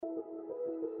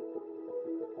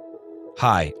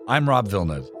Hi, I'm Rob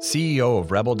Villeneuve, CEO of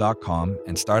Rebel.com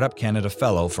and Startup Canada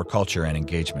Fellow for Culture and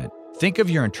Engagement. Think of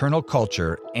your internal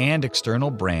culture and external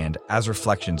brand as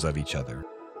reflections of each other.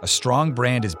 A strong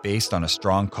brand is based on a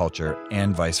strong culture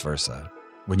and vice versa.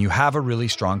 When you have a really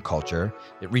strong culture,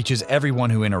 it reaches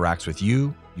everyone who interacts with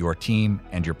you, your team,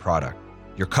 and your product.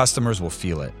 Your customers will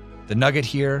feel it. The nugget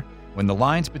here, when the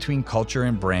lines between culture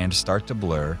and brand start to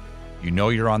blur, you know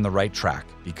you're on the right track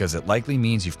because it likely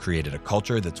means you've created a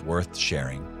culture that's worth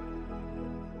sharing.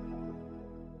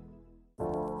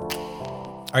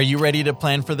 Are you ready to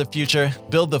plan for the future?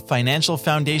 Build the financial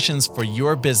foundations for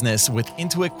your business with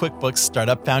Intuit QuickBooks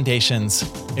Startup Foundations.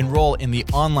 Enroll in the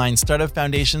online Startup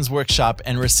Foundations workshop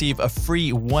and receive a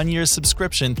free 1-year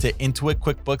subscription to Intuit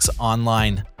QuickBooks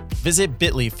Online. Visit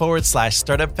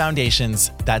bit.ly/startup foundations.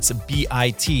 That's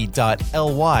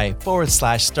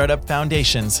bit.ly/startup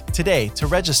foundations today to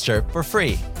register for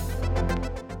free.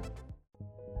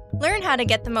 Learn how to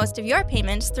get the most of your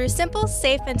payments through simple,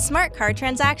 safe, and smart card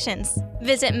transactions.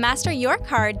 Visit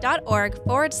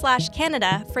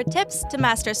masteryourcard.org/Canada for tips to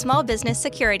master small business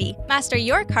security. Master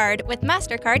your card with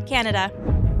MasterCard Canada.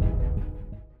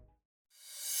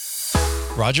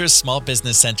 Rogers Small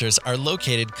Business Centers are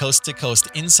located coast to coast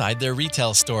inside their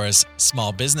retail stores.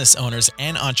 Small business owners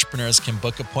and entrepreneurs can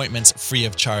book appointments free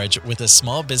of charge with a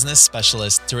small business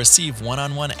specialist to receive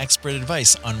one-on-one expert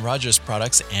advice on Rogers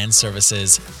products and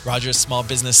services. Rogers Small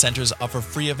Business Centers offer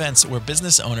free events where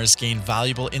business owners gain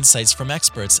valuable insights from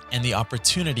experts and the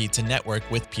opportunity to network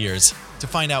with peers. To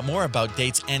find out more about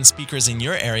dates and speakers in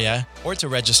your area or to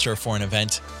register for an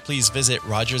event, please visit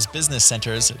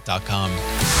rogersbusinesscenters.com.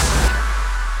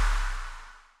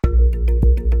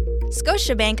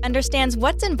 Scotiabank understands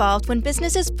what's involved when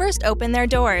businesses first open their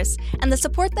doors and the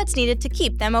support that's needed to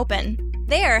keep them open.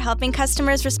 They are helping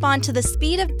customers respond to the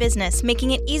speed of business,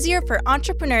 making it easier for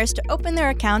entrepreneurs to open their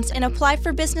accounts and apply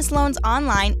for business loans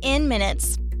online in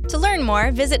minutes. To learn more,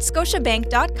 visit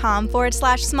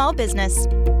scotiabank.com/small-business.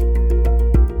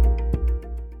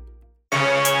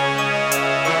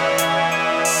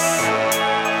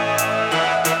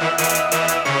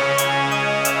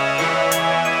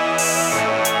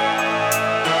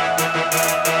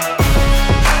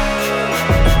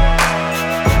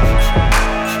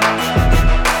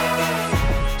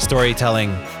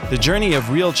 Storytelling, the journey of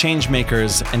real change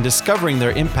makers and discovering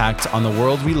their impact on the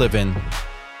world we live in.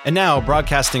 And now,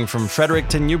 broadcasting from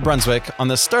Fredericton, New Brunswick on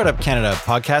the Startup Canada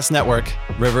Podcast Network,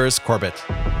 Rivers Corbett.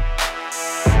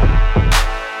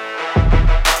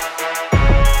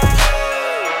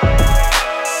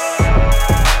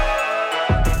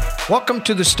 Welcome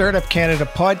to the Startup Canada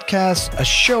Podcast, a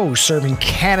show serving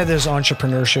Canada's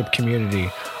entrepreneurship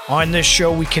community. On this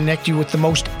show, we connect you with the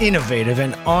most innovative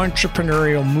and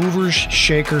entrepreneurial movers,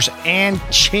 shakers, and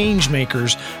change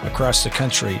makers across the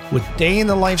country. With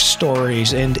day-in-the-life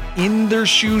stories and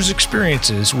in-their-shoes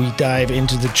experiences, we dive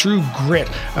into the true grit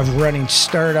of running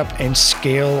startup and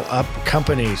scale-up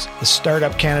companies. The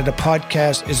Startup Canada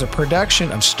Podcast is a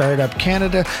production of Startup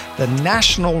Canada, the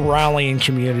national rallying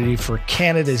community for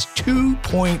Canada's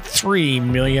 2.3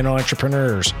 million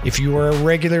entrepreneurs. If you are a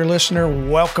regular listener,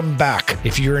 welcome back.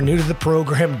 If you're new to the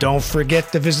program, don't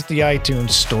forget to visit the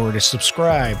iTunes store to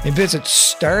subscribe and visit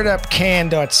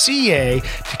startupcan.ca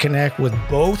to connect with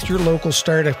both your local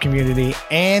startup community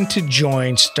and to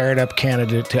join Startup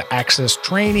Canada to access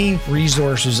training,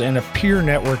 resources, and a peer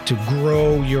network to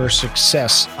grow your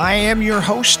success. I am your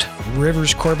host,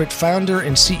 Rivers Corbett, founder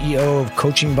and CEO of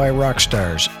Coaching by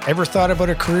Rockstars. Ever thought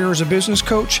about a career as a business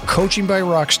coach? Coaching by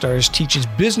Rockstars teaches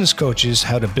business coaches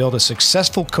how to build a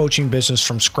successful coaching business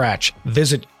from scratch.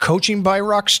 Visit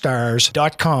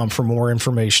coachingbyrockstars.com for more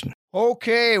information.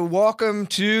 Okay, welcome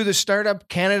to the Startup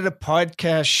Canada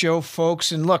Podcast show,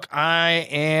 folks. And look, I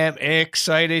am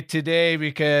excited today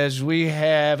because we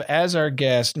have as our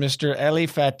guest, Mr. Eli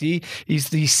Fathi. He's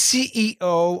the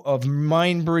CEO of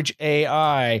MindBridge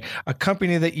AI, a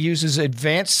company that uses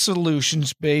advanced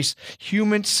solutions-based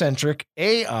human-centric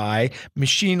AI,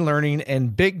 machine learning,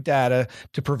 and big data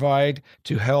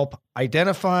to help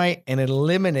identify and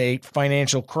eliminate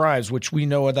financial crimes, which we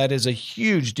know that is a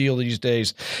huge deal these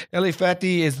days. Eli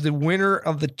Fathi is the winner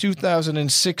of the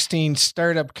 2016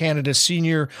 Startup Canada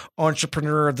Senior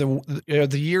Entrepreneur of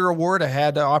the Year Award. I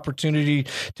had the opportunity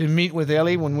to meet with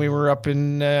Eli when we were up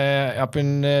in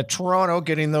Toronto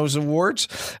getting those awards.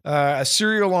 A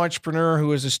serial entrepreneur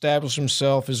who has established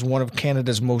himself as one of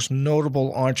Canada's most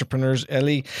notable entrepreneurs.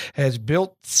 Eli has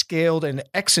built, scaled, and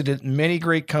exited many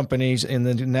great companies in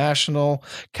the national National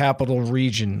Capital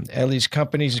Region. Eli's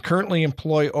companies currently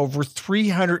employ over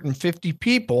 350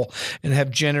 people and have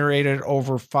generated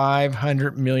over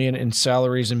 $500 million in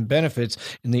salaries and benefits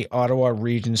in the Ottawa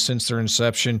region since their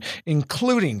inception,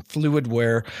 including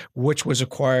Fluidware, which was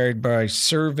acquired by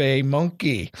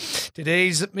SurveyMonkey.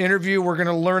 Today's interview, we're going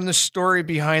to learn the story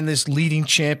behind this leading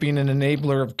champion and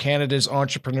enabler of Canada's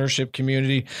entrepreneurship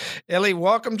community. Eli,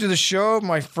 welcome to the show,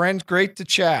 my friend. Great to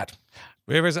chat.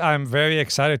 Rivers, I'm very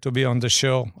excited to be on the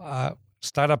show.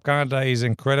 Startup Canada is an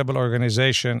incredible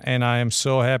organization, and I am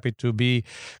so happy to be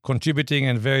contributing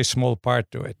a very small part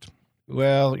to it.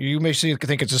 Well, you may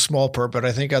think it's a small part, but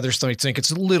I think others might think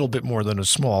it's a little bit more than a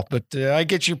small. But I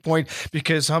get your point,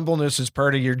 because humbleness is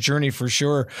part of your journey for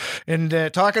sure. And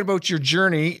talking about your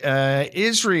journey,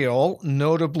 Israel,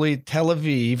 notably Tel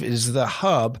Aviv, is the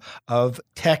hub of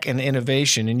tech and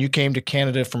innovation. And you came to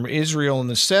Canada from Israel in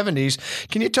the 70s.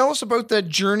 Can you tell us about that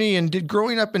journey? And did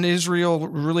growing up in Israel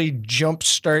really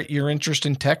jumpstart your interest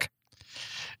in tech?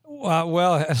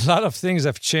 Well, a lot of things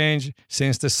have changed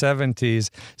since the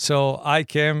 70s. So I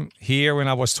came here when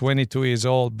I was 22 years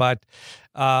old. But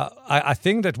I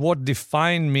think that what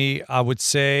defined me, I would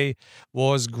say,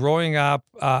 was growing up,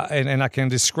 and I can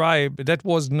describe, that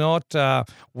was not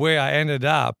where I ended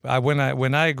up.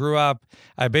 When I grew up,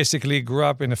 I basically grew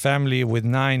up in a family with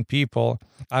 9 people.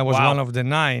 I was one of the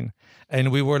 9,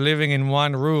 and we were living in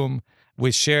one room.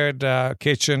 We shared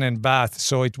kitchen and bath,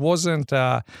 so it wasn't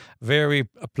very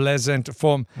pleasant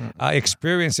from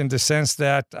experience in the sense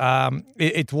that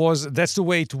it was. That's the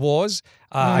way it was.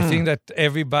 I think that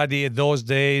everybody in those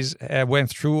days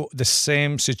went through the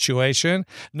same situation.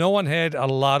 No one had a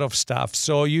lot of stuff,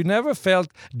 so you never felt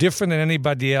different than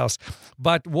anybody else.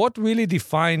 But what really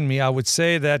defined me, I would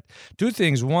say that 2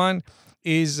 things. One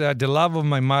is the love of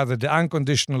my mother, the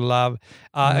unconditional love,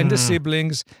 and the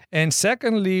siblings. And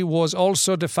secondly was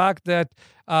also the fact that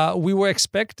we were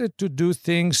expected to do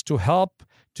things to help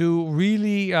to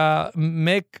really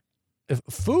make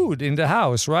food in the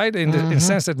house, right? In the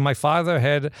sense that my father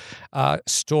had a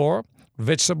store,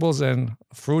 vegetables and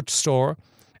fruit store.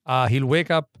 He'll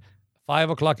wake up 5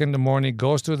 o'clock in the morning,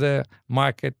 goes to the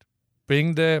market,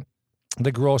 bring the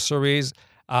groceries,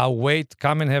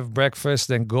 come and have breakfast,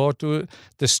 then go to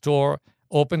the store,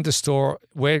 open the store,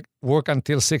 work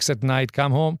until 6 at night,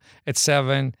 come home at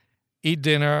 7, eat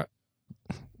dinner,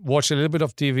 watch a little bit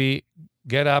of TV,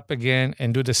 get up again,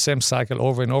 and do the same cycle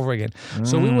over and over again.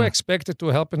 So we were expected to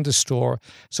help in the store.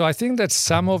 So I think that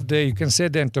some of you can say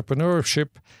the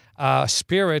entrepreneurship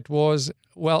spirit was,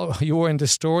 well, you were in the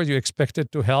store, you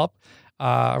expected to help.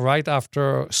 Right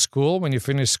after school, when you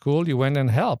finished school, you went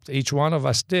and helped. Each one of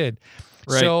us did.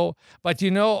 Right. So, but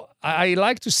I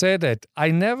like to say that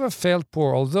I never felt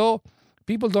poor, although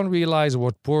people don't realize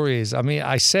what poor is. I mean,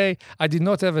 I say I did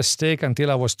not have a steak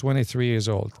until I was 23 years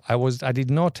old. I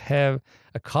did not have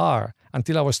a car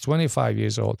until I was 25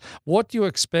 years old. What you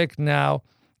expect now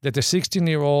that a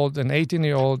 16-year-old, an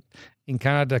 18-year-old in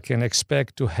Canada can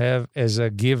expect to have as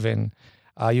a given.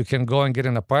 You can go and get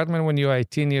an apartment when you're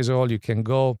 18 years old. You can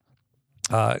go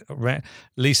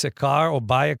lease a car or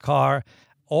buy a car.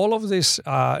 All of this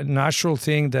natural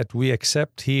thing that we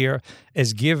accept here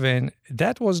as given,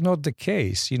 that was not the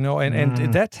case,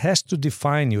 and that has to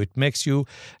define you. It makes you a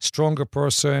stronger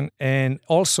person and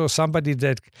also somebody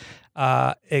that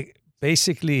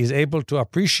basically is able to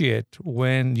appreciate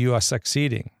when you are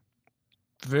succeeding.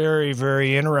 Very,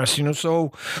 very interesting.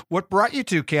 So what brought you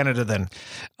to Canada then?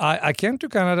 I came to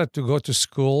Canada to go to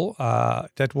school.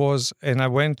 And I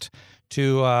went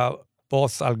to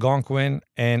both Algonquin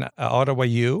and Ottawa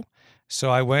U. So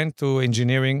I went to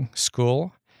engineering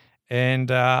school, and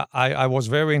I was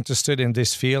very interested in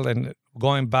this field. And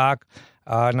going back,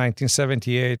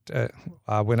 1978,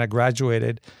 when I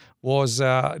graduated, was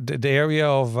the area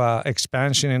of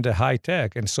expansion in the high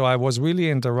tech. And so I was really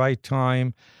in the right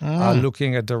time,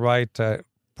 looking at the right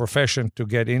profession to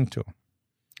get into.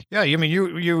 Yeah, I mean,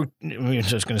 I was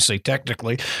just going to say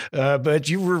technically, but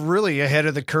you were really ahead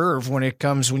of the curve when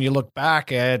you look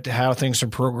back at how things have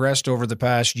progressed over the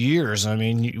past years. I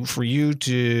mean, for you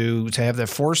to have that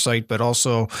foresight, but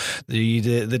also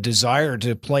the desire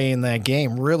to play in that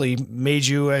game really made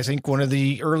you, I think, one of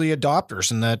the early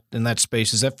adopters in that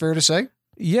space. Is that fair to say?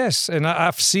 Yes, and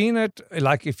I've seen it.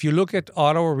 Like if you look at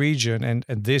Ottawa region and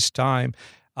at this time,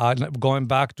 going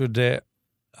back to the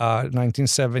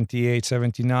 1978,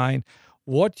 79,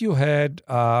 what you had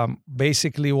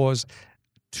basically was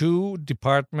 2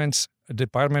 departments,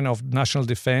 Department of National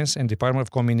Defense and Department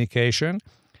of Communication,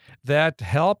 that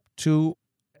helped to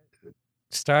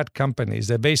start companies.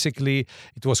 That basically,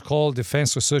 it was called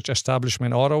Defense Research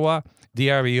Establishment Ottawa,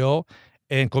 DREO,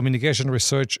 and Communication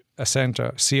Research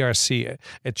Center, CRC,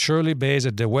 at Shirley Bays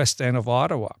at the west end of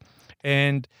Ottawa.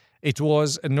 And it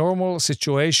was a normal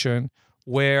situation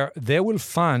where they will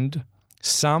fund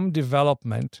some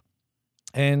development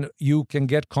and you can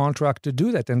get contract to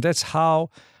do that. And that's how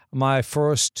my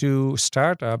first two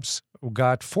startups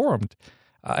got formed.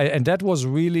 And that was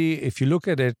really, if you look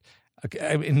at it,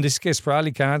 in this case,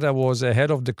 probably Canada was ahead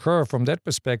of the curve from that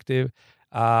perspective,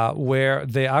 where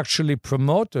they actually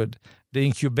promoted the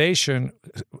incubation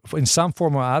in some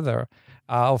form or other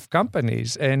of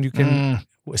companies. And you can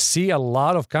see a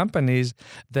lot of companies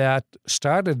that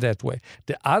started that way.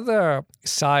 The other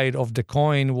side of the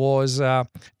coin was the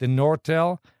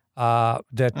Nortel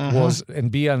that was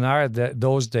in BNR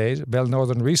those days, Bell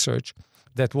Northern Research,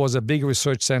 that was a big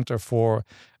research center for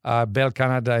Bell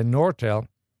Canada and Nortel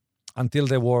until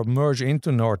they were merged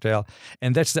into Nortel.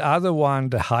 And that's the other one,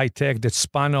 the high tech that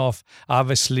spun off,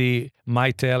 obviously,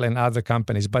 Mitel and other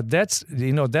companies. But that's,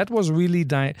 that was really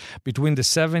between the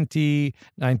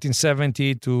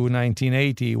 1970 to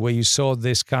 1980, where you saw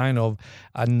this kind of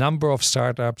a number of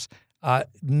startups,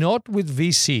 not with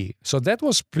VC. So that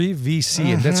was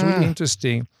pre-VC, and that's really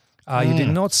interesting. You did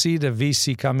not see the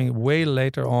VC coming way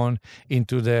later on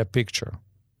into the picture.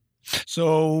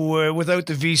 So without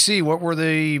the VC, what were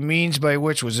the means by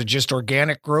which? Was it just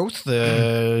organic growth?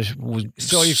 So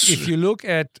if you look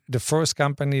at the first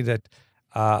company that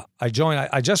I joined,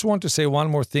 I just want to say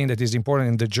one more thing that is important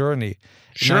in the journey.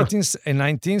 Sure. In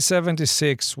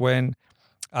 1976, when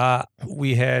my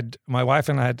wife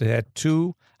and I had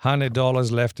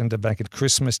 $200 left in the bank at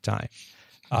Christmas time.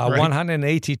 Right.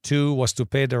 $182 was to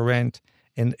pay the rent,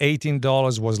 and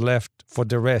 $18 was left for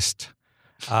the rest.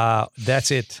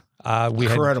 That's it. We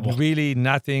Incredible. Had really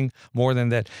nothing more than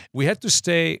that. We had to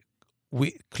stay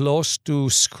close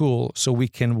to school so we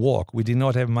can walk. We did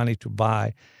not have money to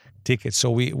buy tickets.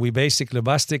 So we basically,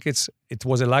 bus tickets, it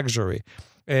was a luxury.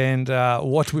 And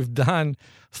what we've done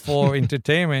for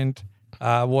entertainment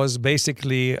was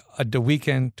basically at the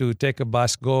weekend to take a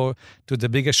bus, go to the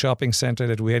biggest shopping center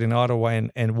that we had in Ottawa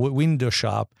and window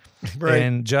shop. Right.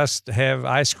 And just have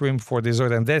ice cream for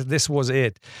dessert. And this was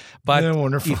it. But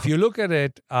if you look at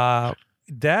it,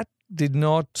 that did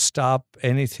not stop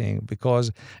anything, because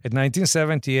at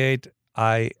 1978,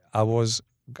 I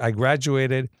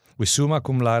graduated with summa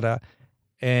cum laude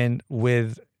and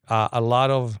with a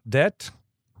lot of debt,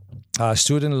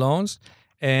 student loans,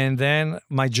 and then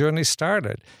my journey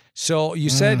started. So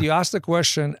you asked the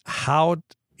question, how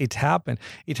it happened.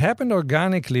 It happened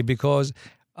organically because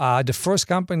the first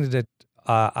company that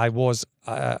I was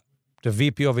the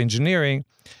VP of engineering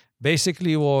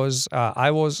basically was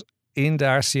I was in the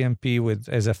RCMP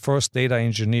as a first data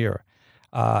engineer.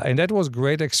 And that was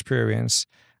great experience.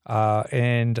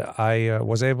 And I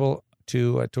was able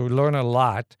to learn a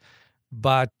lot.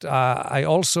 But I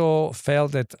also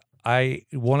felt that I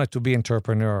wanted to be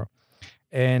entrepreneur.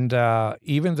 And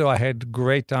even though I had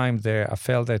great time there, I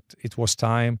felt that it was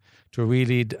time to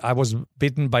I was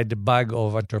bitten by the bug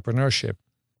of entrepreneurship.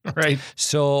 Right.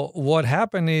 So what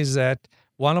happened is that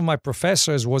one of my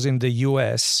professors was in the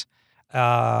U.S.,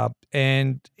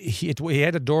 and he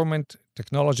had a dormant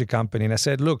technology company. And I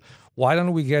said, look, why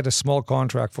don't we get a small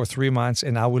contract for 3 months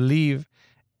and I will leave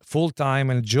full-time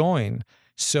and join.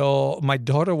 So my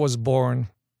daughter was born,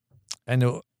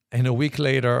 and a week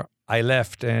later, I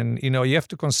left. And, you have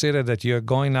to consider that you're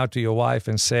going out to your wife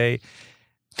and say,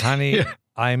 honey,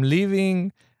 I'm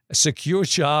leaving a secure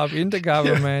job in the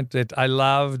government that I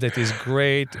love, that is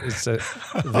great. It's a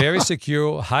very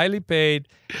secure, highly paid,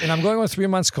 and I'm going on a 3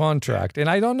 months contract. And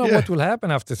I don't know what will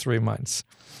happen after 3 months.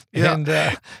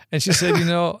 Yeah. And she said,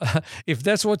 if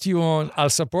that's what you want, I'll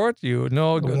support you.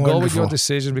 No, go with your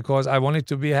decision, because I want you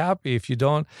to be happy. If you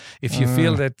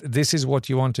feel that this is what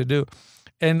you want to do.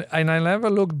 And I never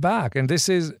looked back. And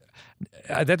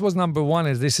that was number one,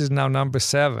 and this is now number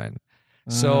 7.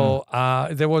 So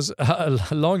there was a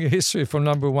long history from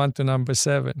number 1 to number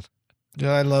 7.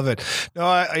 Yeah, I love it. No,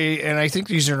 I think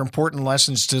these are important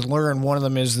lessons to learn. One of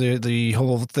them is the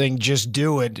whole thing, just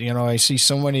do it. I see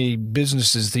so many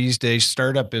businesses these days,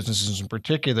 startup businesses in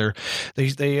particular,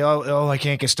 they I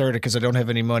can't get started because I don't have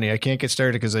any money. I can't get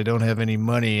started because I don't have any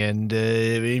money. And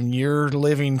you're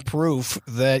living proof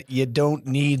that you don't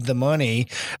need the money,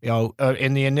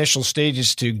 in the initial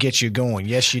stages to get you going.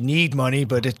 Yes, you need money,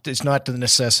 but it's not the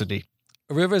necessity.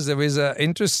 Rivers, there is an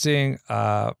interesting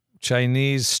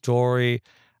Chinese story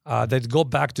that go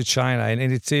back to China, and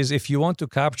it says, if you want to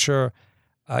capture,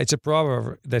 it's a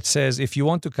proverb that says, if you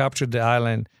want to capture the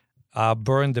island,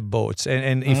 burn the boats.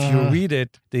 And if you read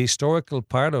it, the historical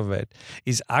part of it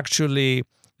is actually,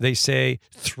 they say,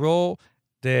 throw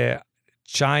the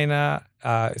China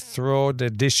throw the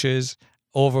dishes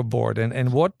overboard.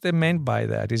 And what they meant by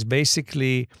that is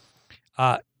basically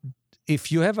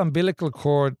if you have umbilical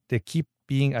cord that keep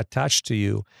being attached to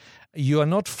you, you are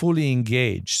not fully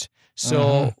engaged.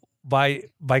 So by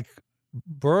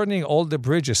burning all the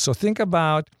bridges, so think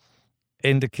about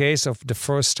in the case of the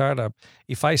first startup,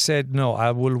 if I said, no,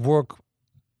 I will work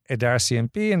at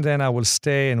RCMP and then I will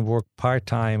stay and work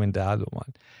part-time in the other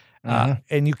one.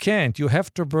 And you can't. You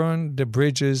have to burn the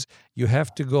bridges. You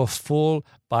have to go full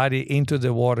body into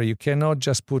the water. You cannot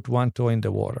just put one toe in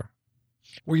the water.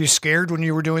 Were you scared when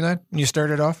you were doing that, when you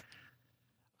started off?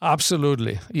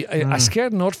 Absolutely. I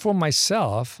scared not for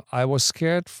myself. I was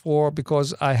scared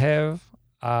because I have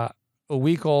a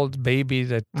week-old baby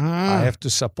that I have to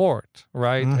support,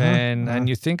 right? And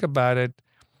you think about it,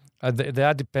 they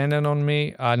are dependent on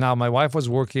me. Now, my wife was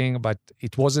working, but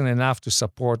it wasn't enough to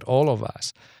support all of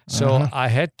us. So I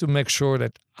had to make sure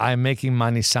that I'm making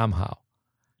money somehow.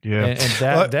 Yeah.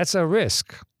 And that's a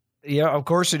risk. Yeah, of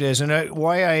course it is. And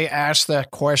why I asked that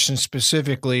question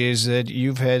specifically is that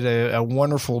you've had a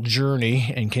wonderful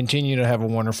journey and continue to have a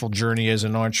wonderful journey as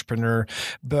an entrepreneur.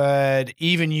 But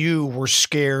even you were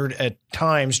scared at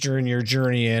times during your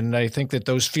journey. And I think that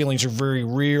those feelings are very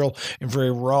real and very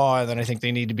raw. And I think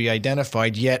they need to be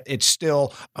identified. Yet it's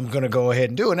still, I'm going to go ahead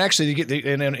and do it. And actually,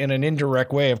 in an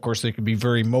indirect way, of course, they can be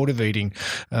very motivating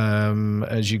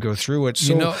as you go through it.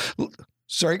 So,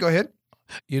 sorry, go ahead.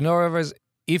 Rivers,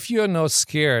 if you're not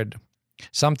scared,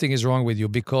 something is wrong with you,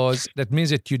 because that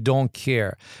means that you don't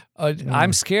care.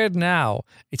 I'm scared now.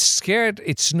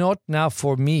 It's not now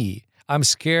for me. I'm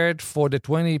scared for the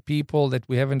 20 people that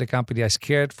we have in the company. I'm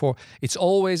scared for, it's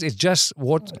just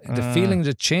what the feeling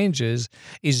that changes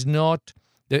is not,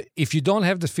 if you don't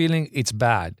have the feeling, it's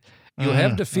bad. You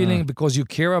have the feeling because you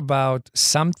care about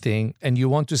something and you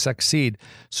want to succeed.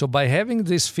 So by having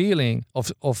this feeling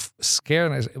of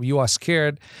scaredness, you are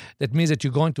scared, that means that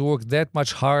you're going to work that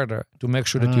much harder to make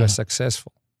sure that you are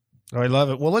successful. I love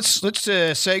it. Well, let's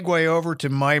segue over to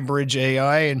MyBridge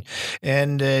AI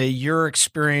and your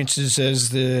experiences as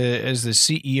the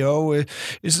CEO.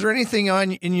 Is there anything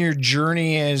in your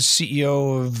journey as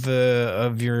CEO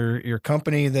of your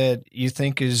company that you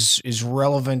think is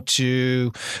relevant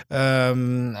to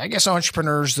I guess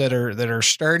entrepreneurs that are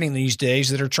starting these days,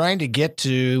 that are trying to get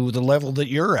to the level that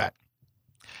you're at?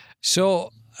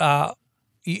 So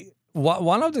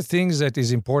one of the things that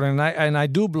is important, and I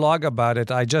do blog about it.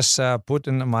 I just put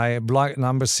in my blog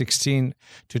number 16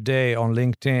 today on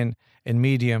LinkedIn and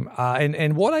Medium.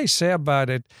 And what I say about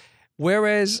it,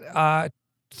 whereas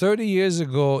 30 years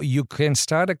ago, you can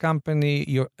start a company,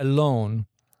 you're alone,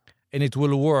 and it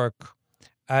will work,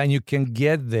 and you can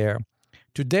get there.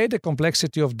 Today, the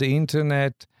complexity of the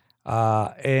internet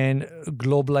and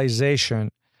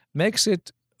globalization makes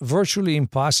it virtually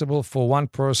impossible for one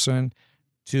person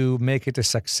to make it a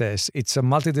success. It's a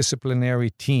multidisciplinary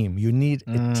team. You need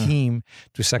a team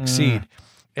to succeed.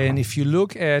 And if you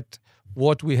look at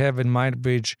what we have in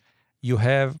MyBridge, you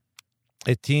have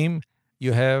a team.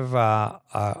 You have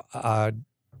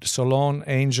Solon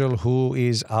Angel, who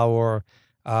is our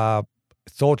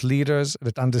thought leaders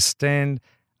that understand.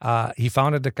 He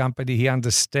founded the company. He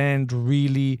understands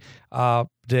really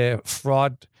the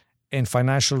fraud and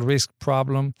financial risk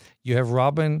problem. You have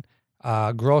Robin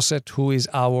Grosset, who is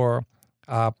our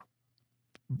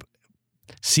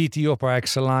CTO par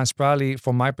excellence, probably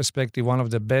from my perspective, one of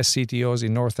the best CTOs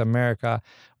in North America,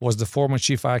 was the former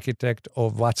chief architect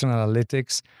of Watson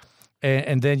Analytics.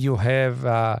 And then you have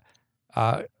a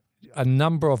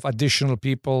number of additional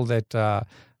people that,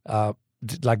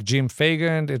 like Jim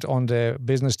Fagan, that on the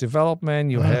business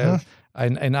development. You have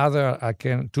another,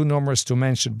 two numbers to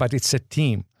mention, but it's a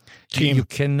team. You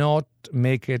cannot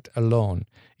make it alone.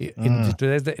 In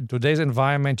today's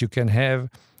environment, you can have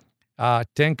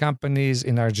 10 companies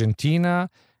in Argentina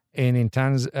and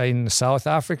in South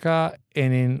Africa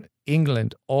and in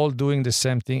England, all doing the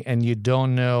same thing, and you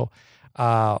don't know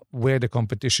where the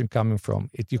competition coming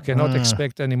from. You cannot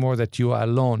expect anymore that you are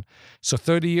alone. So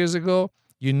 30 years ago,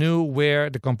 you knew where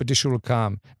the competition will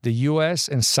come, the US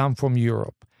and some from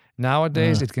Europe.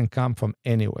 Nowadays, it can come from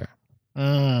anywhere.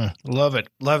 Love it.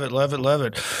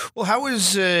 Well, how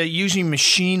is using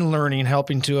machine learning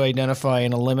helping to identify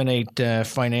and eliminate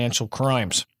financial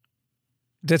crimes?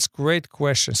 That's a great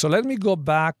question. So let me go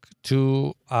back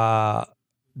to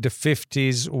the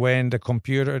 50s when the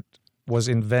computer was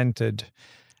invented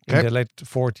in the late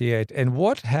 48. And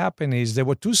what happened is there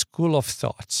were two schools of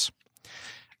thoughts.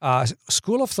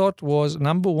 School of thought was,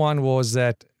 number one was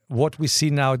that what we see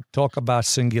now talk about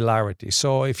singularity.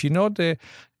 So if you know the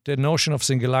notion of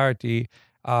singularity,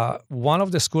 one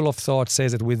of the school of thought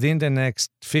says that within the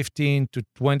next 15 to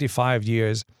 25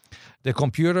 years, the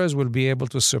computers will be able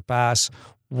to surpass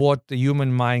what the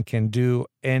human mind can do,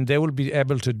 and they will be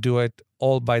able to do it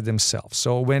all by themselves.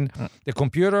 So when the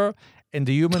computer and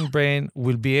the human brain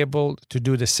will be able to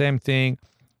do the same thing,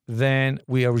 then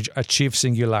we achieve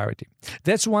singularity.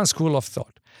 That's one school of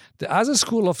thought. The other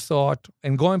school of thought,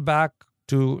 and going back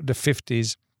to the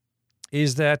 50s,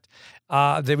 is that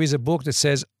there is a book that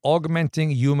says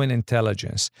augmenting human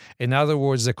intelligence. In other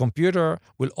words, the computer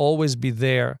will always be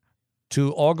there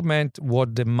to augment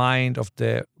what the mind of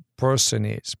the person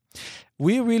is.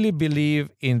 We really believe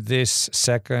in this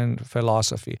second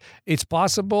philosophy. It's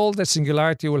possible that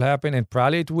singularity will happen, and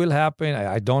probably it will happen.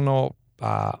 I don't know.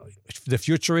 The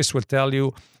futurists will tell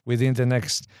you within the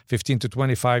next 15 to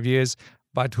 25 years,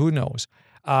 but who knows?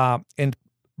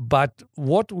 But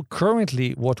what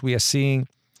we are seeing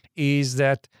is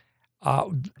that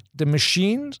the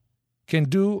machine can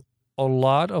do a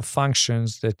lot of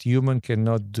functions that human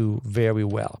cannot do very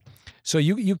well. So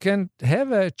you can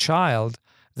have a child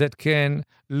that can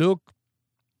look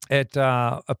at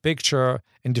a picture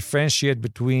and differentiate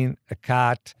between a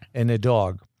cat and a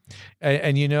dog.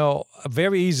 And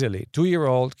very easily,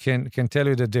 2-year-old can tell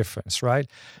you the difference, right?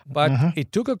 But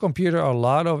it took a computer a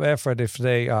lot of effort. If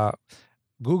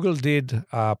Google did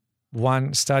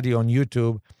one study on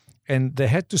YouTube, and they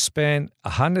had to spend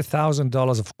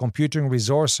 $100,000 of computing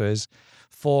resources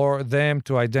for them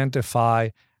to identify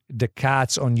the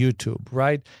cats on YouTube,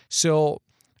 right? So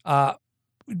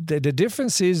the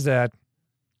difference is that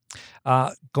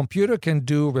computer can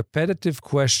do repetitive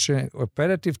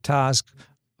task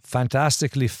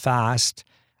fantastically fast,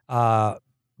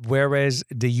 whereas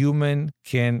the human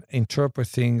can interpret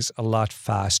things a lot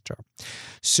faster.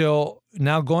 So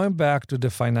now going back to the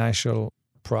financial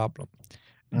problem,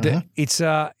 it's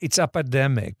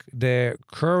epidemic.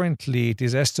 Currently, it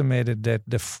is estimated that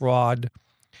the fraud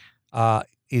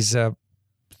is a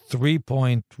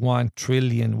 3.1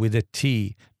 trillion with a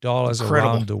T dollars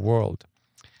around the world.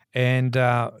 And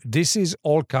this is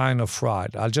all kind of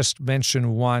fraud. I'll just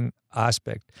mention one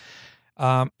aspect.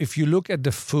 If you look at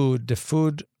the food,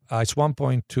 it's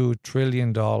 $1.2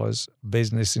 trillion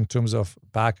business in terms of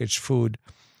packaged food.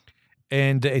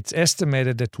 And it's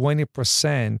estimated that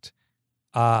 20%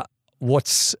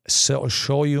 what's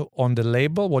show you on the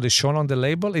label, what is shown on the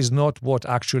label is not what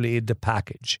actually is the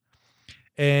package.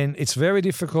 And it's very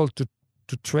difficult to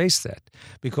trace that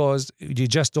because you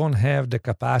just don't have the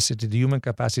capacity, the human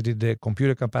capacity, the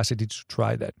computer capacity to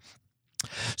try that.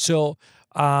 So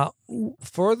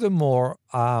furthermore,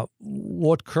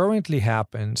 what currently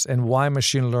happens and why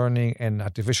machine learning and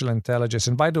artificial intelligence,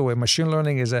 and by the way, machine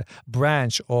learning is a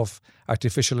branch of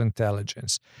artificial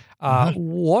intelligence.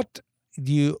 What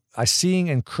you are seeing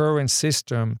in current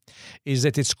system is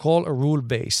that it's called a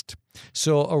rule-based.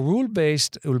 So a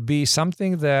rule-based will be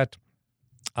something that,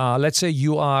 let's say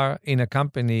you are in a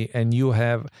company and you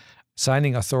have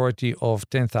signing authority of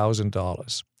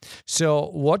 $10,000. So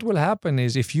what will happen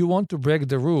is if you want to break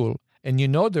the rule and you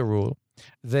know the rule,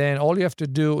 then all you have to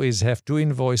do is have 2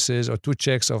 invoices or 2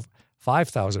 checks of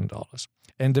 $5,000.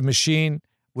 And the machine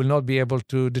will not be able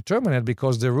to determine it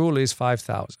because the rule is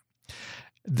 $5,000.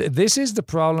 This is the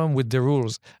problem with the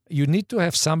rules. You need to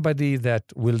have somebody that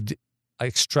will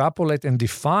extrapolate and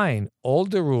define all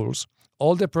the rules,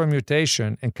 all the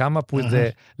permutation, and come up with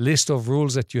the list of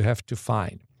rules that you have to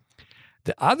find.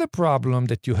 The other problem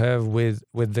that you have with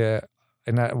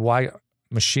why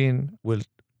machine will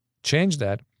change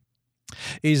that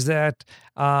is that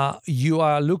you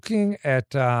are looking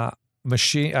at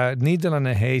needle in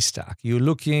a haystack. You're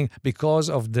looking, because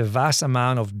of the vast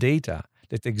amount of data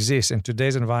that exists in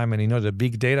today's environment, the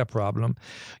big data problem,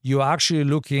 you're actually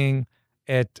looking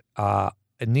at a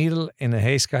needle in a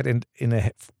haystack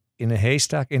in a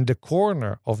haystack in the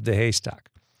corner of the haystack.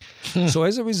 So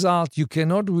as a result, you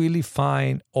cannot really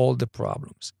find all the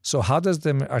problems. So how does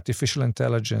the artificial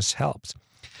intelligence help?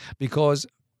 Because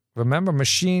remember,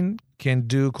 machine can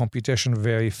do computation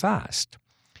very fast.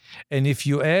 And if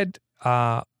you add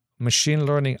machine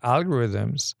learning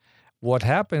algorithms, what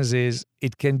happens is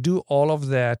it can do all of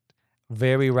that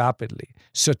very rapidly.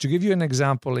 So to give you an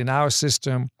example, in our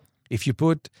system, if you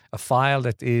put a file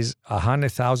that is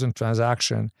 100,000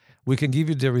 transactions, we can give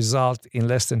you the result in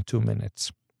less than 2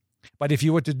 minutes. But if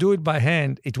you were to do it by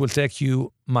hand, it will take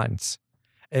you months.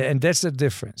 And that's the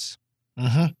difference.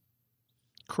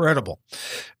 Incredible.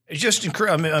 Just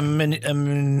incredible. I'm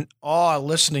in awe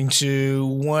listening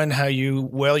to how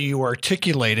you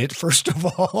articulate it, first of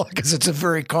all, because it's a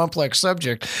very complex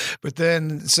subject. But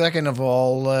then, second of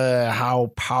all,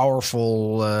 how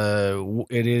powerful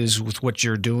it is with what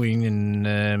you're doing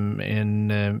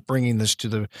and bringing this to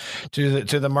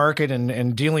the market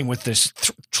and dealing with this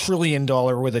 $1 trillion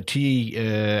with a T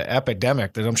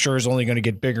epidemic that I'm sure is only going to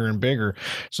get bigger and bigger.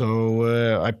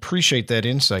 So I appreciate that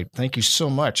insight. Thank you so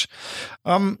much.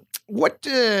 What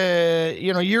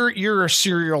you're a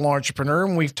serial entrepreneur,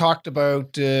 and we've talked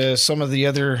about some of the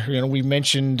other. We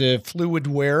mentioned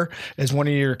Fluidware as one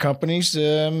of your companies.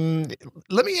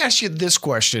 Let me ask you this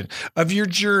question: of your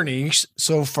journey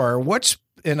so far,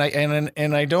 and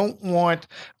I don't want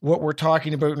what we're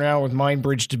talking about now with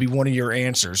MindBridge to be one of your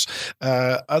answers.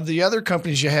 Of the other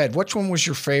companies you had, which one was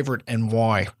your favorite and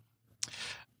why?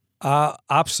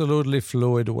 Absolutely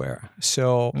Fluidware.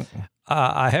 So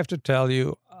I have to tell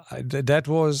you. That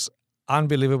was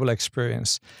unbelievable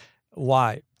experience.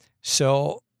 Why?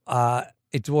 So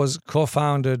it was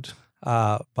co-founded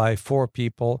by 4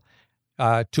 people,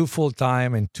 2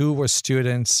 full-time and 2 were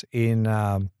students in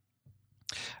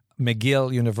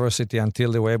McGill University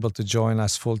until they were able to join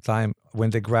us full-time when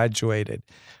they graduated.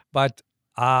 But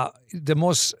the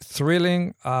most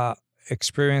thrilling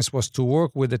experience was to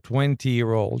work with the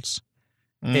 20-year-olds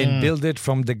and build it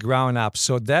from the ground up.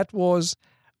 So that was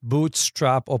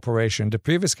bootstrap operation. The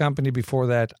previous company before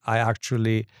that, I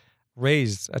actually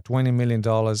raised $20 million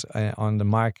on the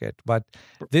market. But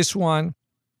this one,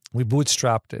 we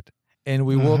bootstrapped it. And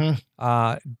we worked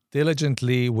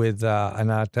diligently with,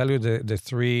 and I'll tell you the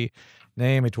 3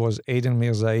 name. It was Amin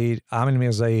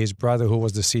Mirzaei, his brother, who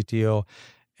was the CTO,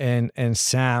 and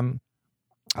Sam,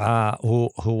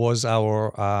 who was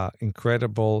our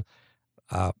incredible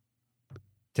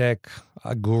tech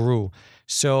guru.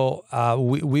 So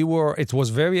it was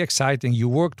very exciting. You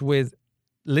worked with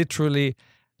literally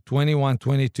 21,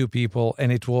 22 people,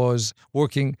 and it was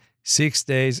working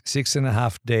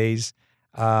 6.5 days.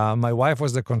 My wife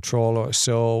was the controller,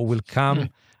 so we'll come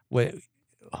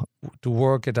to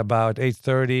work at about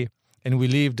 8:30, and we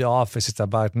leave the office at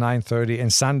about 9:30,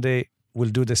 and Sunday we'll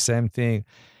do the same thing.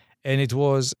 And it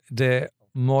was the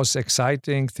most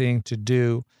exciting thing to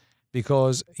do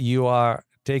because you are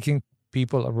taking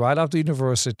people right after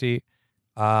university,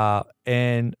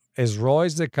 and as raw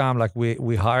as they come, like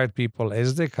we hired people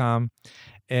as they come,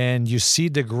 and you see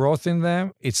the growth in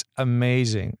them. It's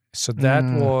amazing. So that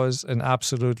was an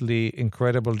absolutely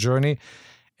incredible journey,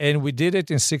 and we did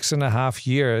it in 6.5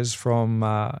 years from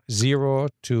zero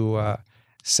to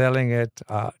selling it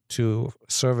to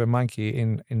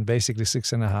SurveyMonkey in basically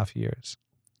 6.5 years.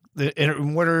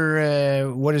 And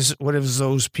what is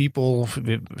those people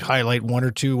highlight 1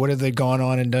 or 2? What have they gone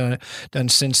on and done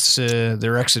since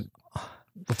their exit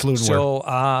with Fluidware? So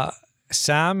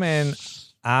Sam and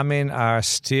Amin are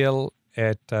still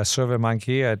at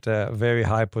SurveyMonkey at a very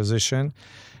high position.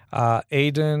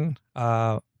 Aiden,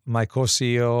 my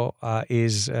co-CEO,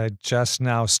 is just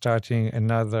now starting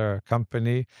another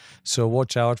company. So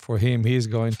watch out for him. He's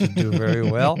going to do very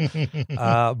well.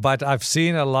 But I've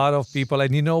seen a lot of people.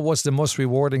 And you know what's the most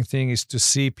rewarding thing is to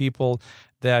see people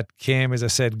that came, as I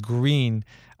said, green.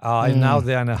 And now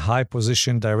they're in a high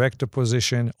position, director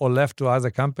position, or left to other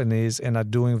companies and are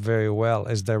doing very well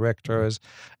as directors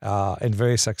and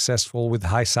very successful with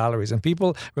high salaries. And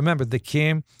people, remember, they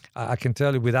came, I can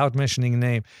tell you without mentioning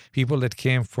name, people that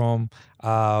came from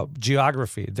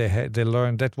geography. They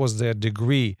learned, that was their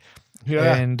degree.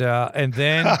 Yeah. And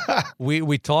then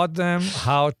we taught them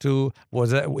how to,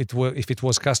 if it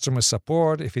was customer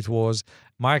support, if it was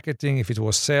marketing, if it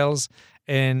was sales,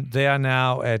 and they are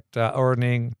now at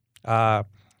earning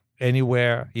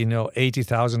anywhere,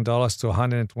 $80,000 to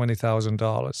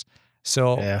 $120,000.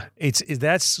 So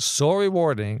that's so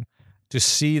rewarding to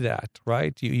see that,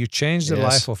 right? You change the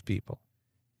life of people.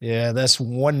 Yeah, that's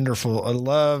wonderful. I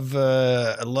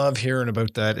love hearing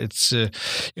about that. It's, you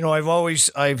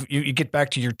get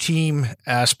back to your team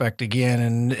aspect again.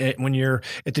 And when you're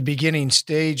at the beginning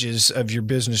stages of your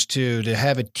business too, to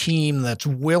have a team that's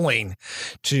willing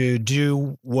to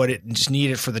do what is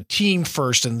needed for the team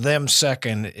first and them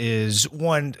second is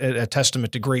one, a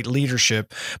testament to great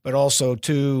leadership, but also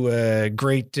to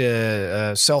great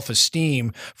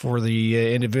self-esteem for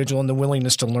the individual and the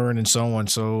willingness to learn and so on.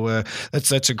 So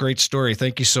that's a great story.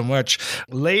 Thank you so much.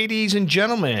 Ladies and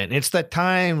gentlemen, it's that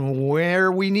time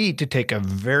where we need to take a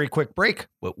very quick break,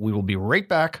 but we will be right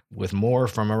back with more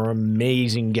from our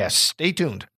amazing guests. Stay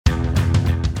tuned.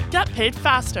 Get paid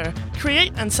faster.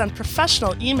 Create and send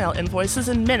professional email invoices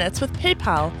in minutes with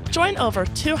PayPal. Join over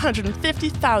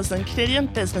 250,000 Canadian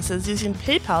businesses using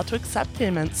PayPal to accept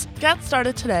payments. Get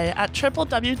started today at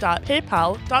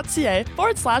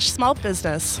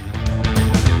www.paypal.ca/small-business.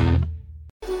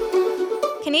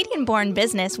 Canadian-born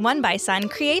business One by Sun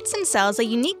creates and sells a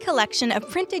unique collection of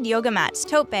printed yoga mats,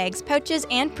 tote bags, pouches,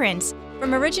 and prints,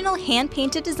 from original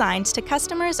hand-painted designs to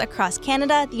customers across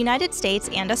Canada, the United States,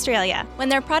 and Australia. When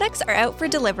their products are out for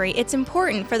delivery, it's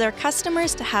important for their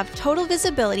customers to have total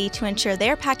visibility to ensure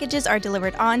their packages are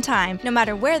delivered on time, no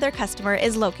matter where their customer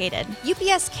is located.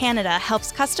 UPS Canada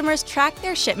helps customers track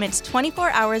their shipments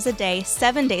 24 hours a day,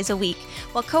 7 days a week,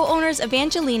 while co-owners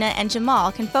Evangelina and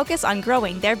Jamal can focus on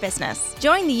growing their business.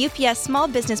 Join the UPS Small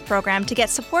Business Program to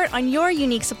get support on your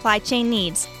unique supply chain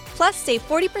needs. Plus, save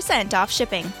 40% off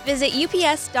shipping. Visit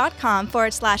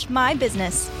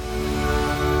ups.com/mybusiness.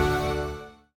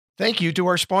 Thank you to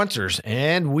our sponsors,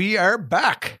 and we are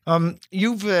back.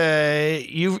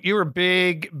 You're a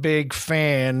big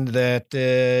fan that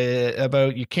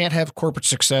about you can't have corporate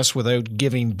success without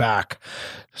giving back.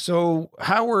 So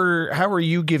how are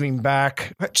you giving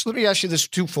back? Let me ask you this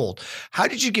twofold: how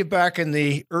did you give back in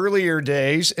the earlier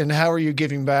days, and how are you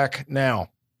giving back now?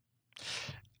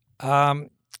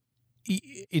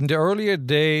 In the earlier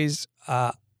days,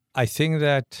 I think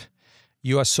that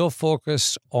you are so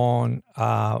focused on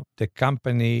the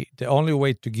company. The only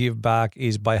way to give back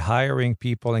is by hiring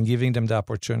people and giving them the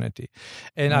opportunity.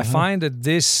 And I find that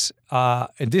this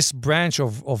branch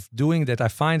of doing that, I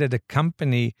find that the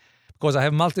company, because I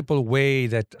have multiple ways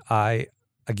that I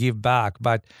give back,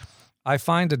 but I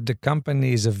find that the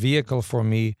company is a vehicle for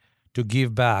me to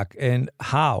give back. And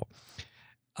how?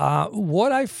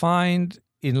 What I find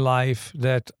in life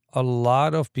that a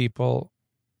lot of people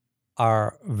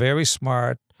are very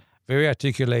smart, very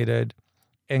articulated,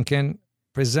 and can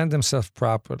present themselves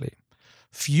properly.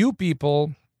 Few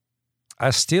people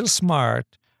are still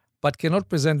smart, but cannot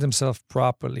present themselves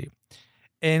properly.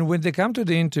 And when they come to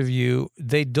the interview,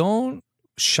 they don't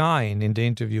shine in the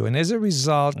interview. And as a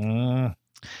result,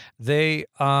 they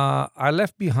are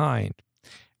left behind.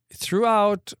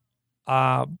 Throughout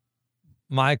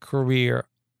my career,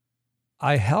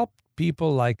 I help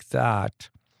people like that,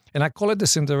 and I call it the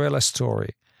Cinderella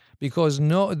story, because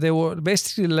they were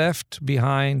basically left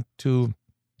behind to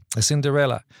a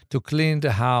Cinderella to clean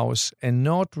the house and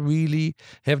not really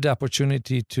have the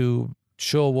opportunity to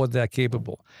show what they're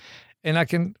capable. And I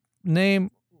can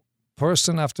name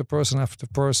person after person after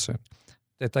person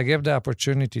that I gave the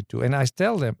opportunity to, and I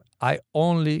tell them, I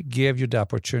only gave you the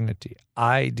opportunity.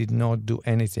 I did not do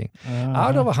anything.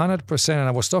 Out of 100%, and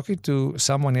I was talking to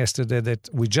someone yesterday that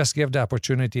we just gave the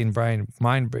opportunity in Brian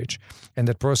Mindbridge, and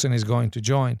that person is going to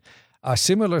join. A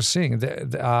similar thing,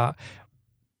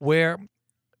 where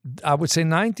I would say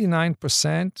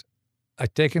 99% are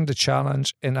taking the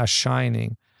challenge and are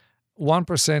shining.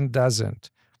 1% doesn't.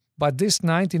 But this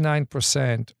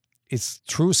 99% is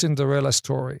true Cinderella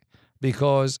story,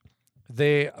 because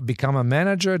they become a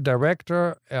manager,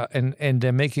 director, and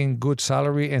they're making good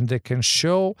salary, and they can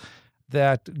show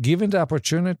that given the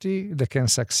opportunity, they can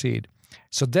succeed.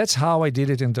 So that's how I did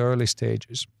it in the early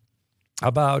stages.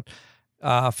 About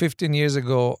 15 years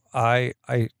ago, I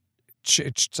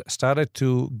started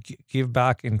to give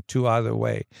back in two other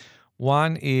ways.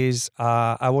 One is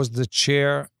I was the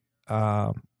chair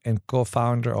and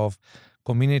co-founder of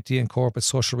Community and Corporate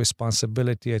Social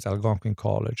Responsibility at Algonquin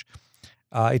College.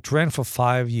 It ran for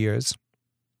 5 years,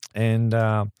 and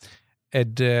at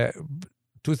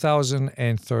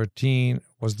 2013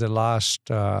 was the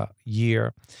last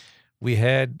year. We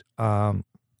had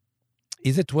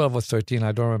either 12 or 13,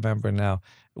 I don't remember now.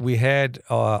 We had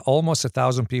almost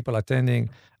 1,000 people attending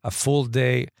a full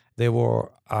day. There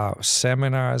were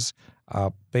seminars,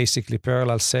 basically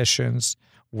parallel sessions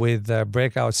with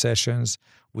breakout sessions.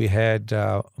 We had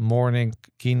morning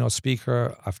keynote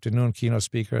speaker, afternoon keynote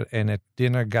speaker, and a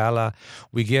dinner gala.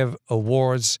 We gave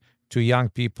awards to young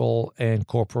people and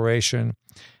corporation.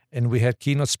 And we had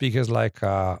keynote speakers like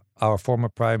our former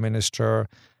Prime Minister,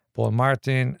 Paul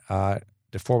Martin,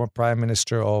 the former Prime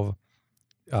Minister of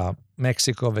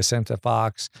Mexico, Vicente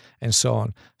Fox, and so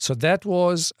on. So that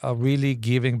was really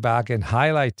giving back and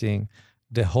highlighting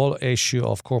the whole issue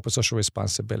of corporate social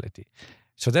responsibility.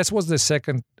 So that was the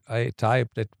second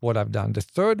type that what I've done. The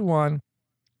third one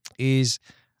is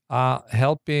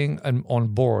helping on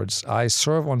boards. I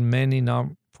serve on many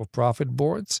non-for-profit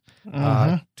boards.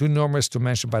 Too numerous to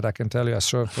mention, but I can tell you I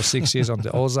served for 6 years on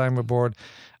the Alzheimer board.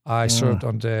 I served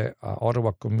on the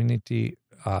Ottawa Community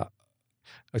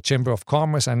Chamber of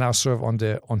Commerce. I now serve on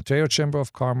the Ontario Chamber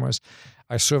of Commerce.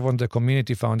 I serve on the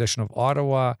Community Foundation of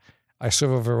Ottawa. I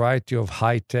serve a variety of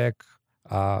high-tech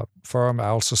firm. I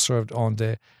also served on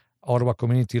the Ottawa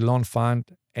Community Loan Fund,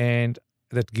 and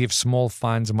that gives small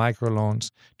funds,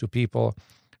 microloans to people.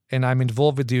 And I'm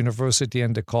involved with the university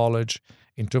and the college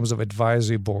in terms of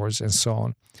advisory boards and so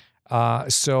on.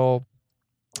 So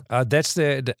that's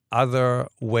the other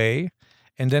way.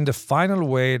 And then the final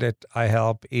way that I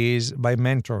help is by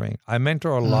mentoring. I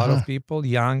mentor a lot of people,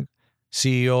 young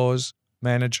CEOs,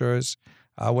 managers.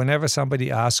 Whenever somebody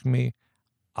asks me,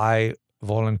 I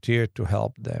volunteer to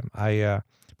help them. I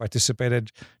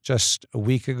participated just a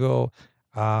week ago.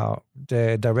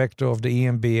 The director of the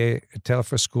EMBA at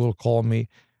Telfair School called me,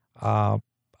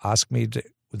 asked me,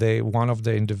 one of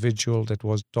the individual that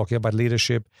was talking about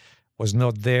leadership was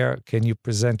not there. Can you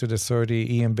present to the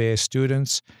 30 EMBA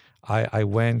students? I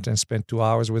went and spent 2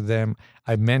 hours with them.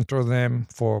 I mentor them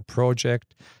for a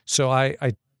project. So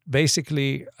I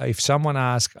basically, if someone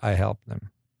asks, I help them.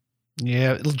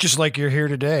 Yeah, just like you're here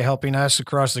today, helping us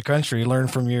across the country learn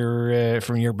from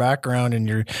your background and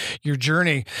your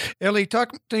journey. Eli,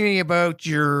 talk to me about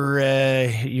your.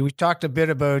 We talked a bit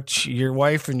about your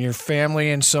wife and your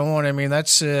family and so on. I mean,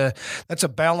 that's a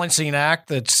balancing act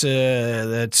that's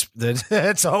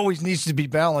always needs to be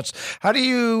balanced. How do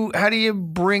you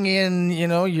bring in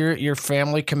your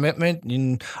family commitment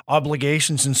and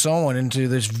obligations and so on into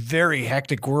this very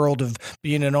hectic world of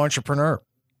being an entrepreneur?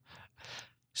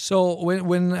 So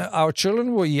when our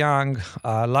children were young,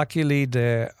 luckily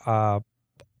I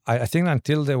think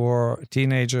until they were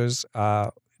teenagers,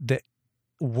 the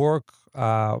work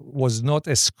was not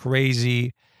as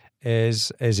crazy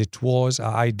as it was.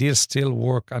 I did still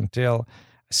work until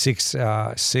 6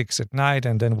 at night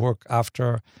and then work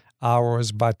after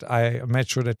hours, but I made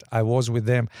sure that I was with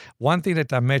them. One thing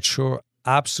that I made sure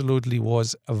absolutely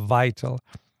was vital: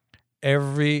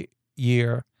 every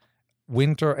year,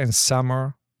 winter and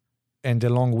summer, and the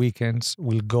long weekends,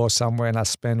 we'll go somewhere and I'll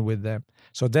spend with them.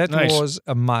 So that was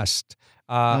a must.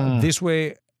 This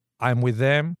way, I'm with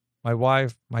them, my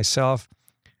wife, myself,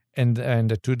 and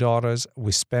the 2 daughters.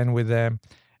 We spend with them,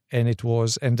 and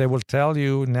they will tell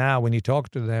you now when you talk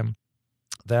to them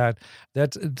that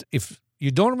if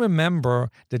you don't remember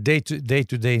the day to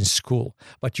day in school,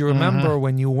 but you remember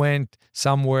when you went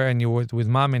somewhere and you were with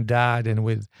mom and dad and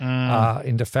with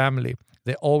in the family.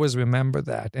 They always remember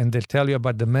that, and they'll tell you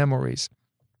about the memories.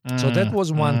 So that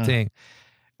was one thing.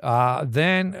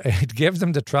 Then it gave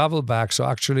them the travel back. So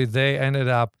actually, they ended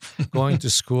up going to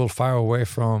school far away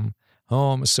from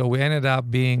home. So we ended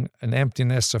up being an empty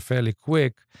nester fairly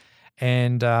quick.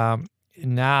 And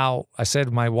now, I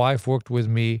said my wife worked with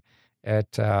me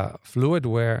at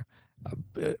Fluidware,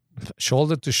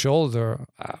 shoulder to shoulder.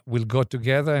 We'll go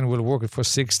together and we'll work for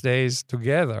 6 days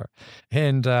together.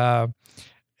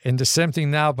 And the same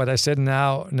thing now, but I said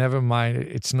now, never mind,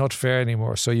 it's not fair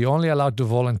anymore. So you're only allowed to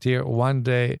volunteer 1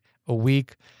 day a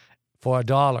week for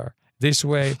 $1. This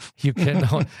way, you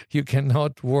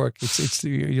cannot work.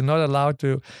 You're not allowed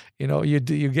to.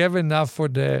 You give enough for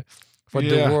the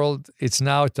world. It's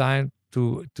now time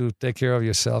to take care of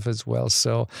yourself as well.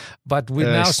 So, but we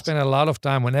now spend a lot of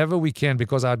time whenever we can,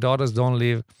 because our daughters don't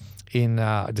live in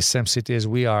the same city as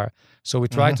we are. So we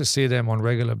try to see them on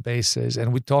regular basis,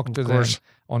 and we talk to them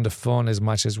on the phone as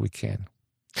much as we can.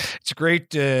 It's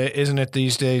great, isn't it,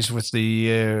 these days with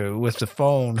the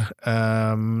phone?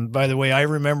 By the way, I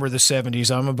remember the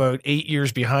 70s. I'm about 8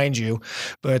 years behind you,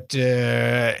 but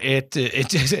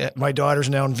my daughter's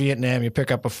now in Vietnam. You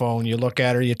pick up a phone, you look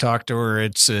at her, you talk to her.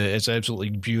 It's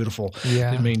absolutely beautiful.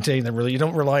 Yeah. To maintain them. Really, you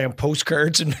don't rely on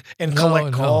postcards and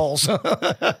collect calls. Not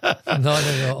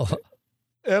at all.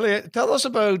 Elliot, tell us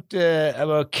about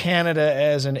Canada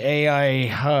as an AI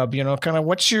hub. Kind of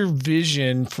what's your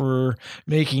vision for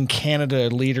making Canada a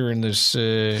leader in this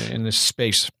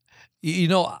space?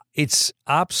 It's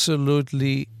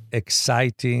absolutely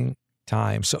exciting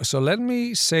time. So let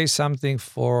me say something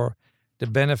for the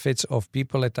benefits of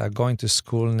people that are going to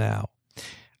school now.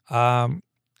 The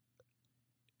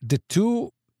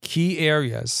 2 key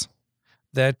areas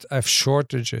that have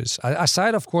shortages,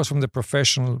 aside, of course, from the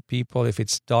professional people, if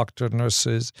it's doctors,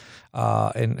 nurses,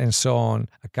 and so on,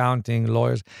 accounting,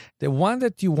 lawyers, the one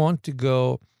that you want to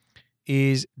go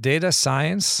is data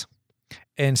science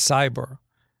and cyber.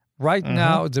 Right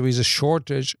now, there is a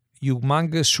shortage,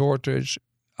 humongous shortage,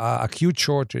 acute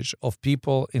shortage of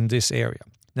people in this area.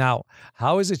 Now,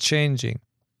 how is it changing?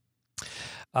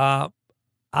 Up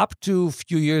to a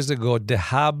few years ago, the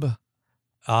hub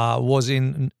was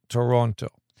in Toronto.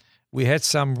 We had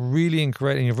some really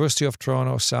incredible, University of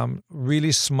Toronto, some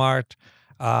really smart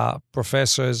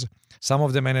professors Some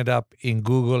of them ended up in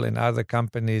Google and other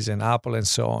companies and Apple and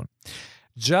so on.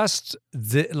 Just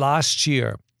last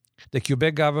year, the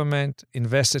Quebec government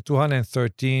invested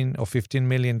 $213 or $15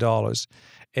 million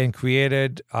and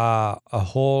created a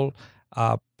whole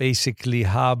basically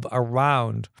hub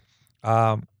around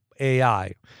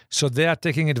AI. So they are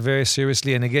taking it very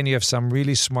seriously. And again, you have some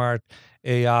really smart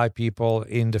AI people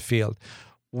in the field.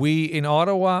 In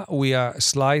Ottawa, we are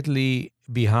slightly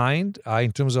behind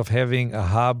in terms of having a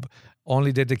hub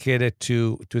only dedicated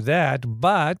to that,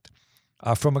 but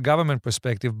from a government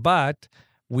perspective. But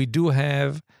we do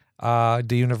have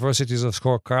the universities of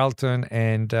Carleton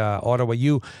and Ottawa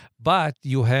U, but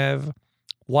you have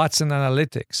Watson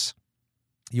Analytics,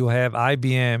 you have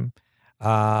IBM,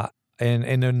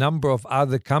 and a number of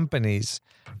other companies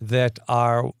that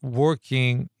are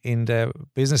working in the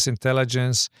business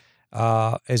intelligence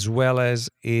as well as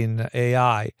in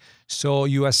AI. So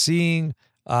you are seeing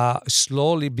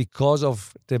slowly, because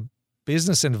of the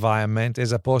business environment,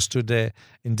 as opposed to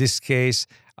in this case,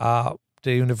 the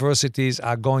universities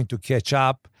are going to catch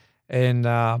up and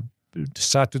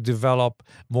start to develop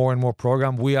more and more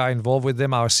programs. We are involved with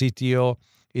them. Our CTO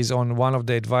is on one of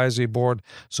the advisory board.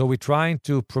 So we're trying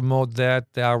to promote that.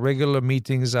 Our regular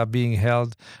meetings are being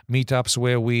held, meetups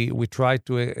where we try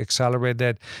to accelerate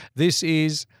that. This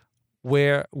is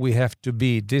where we have to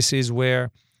be. This is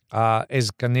where, as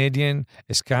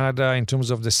Canada, in terms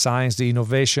of the science, the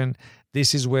innovation,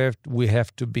 this is where we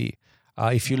have to be.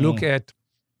 If you look at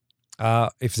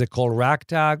if they call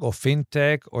ragtag or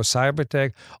fintech or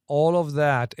cybertech, all of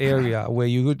that area where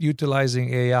you're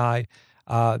utilizing AI,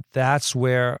 that's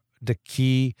where the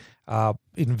key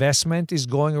investment is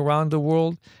going around the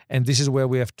world, and this is where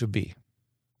we have to be.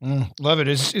 Love it.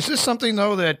 Is this something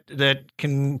though that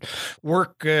can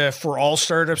work for all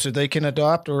startups that they can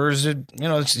adopt, or is it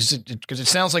because it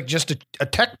sounds like just a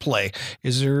tech play?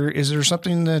 Is there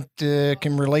something that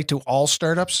can relate to all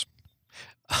startups?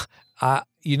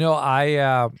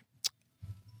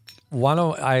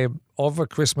 Over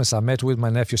Christmas I met with my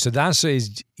nephew. So the answer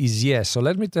is yes. So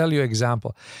let me tell you an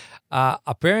example.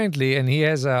 Apparently, and he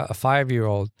has a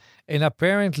 5-year-old, and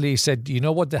apparently he said, you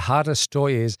know what the hardest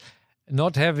toy is?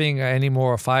 Not having any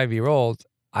more a 5-year-old.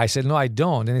 I said, no, I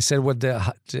don't. And he said, well,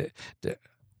 the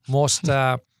most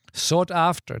sought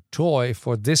after toy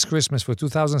for this Christmas for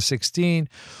 2016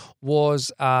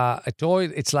 was a toy.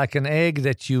 It's like an egg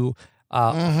that you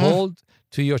hold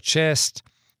to your chest,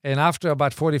 and after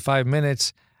about 45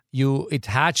 minutes, it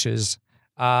hatches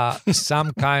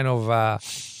some kind of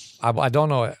I don't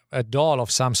know, a doll of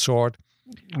some sort,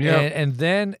 and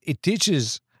then it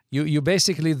teaches you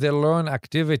basically they learn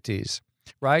activities,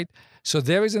 right? So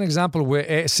there is an example where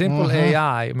a simple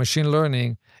AI, machine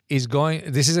learning, is going.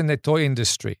 This is in the toy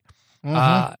industry,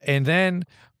 and then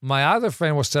my other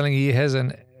friend was telling he has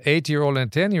an 8-year-old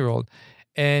and 10-year-old.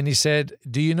 And he said,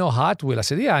 do you know Hot Wheel? I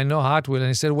said, yeah, I know Hot Wheel. And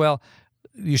he said, well,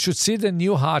 you should see the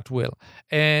new Hot Wheel.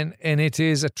 And it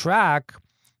is a track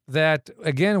that,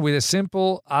 again, with a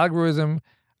simple algorithm,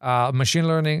 machine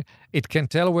learning, it can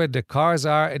tell where the cars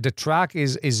are. The track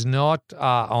is not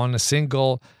on a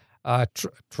single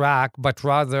track, but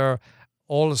rather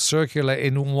all circular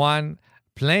in one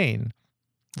plane.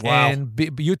 Wow.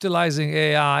 And utilizing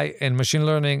AI and machine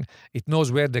learning, it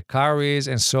knows where the car is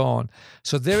and so on.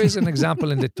 So there is an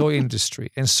example in the toy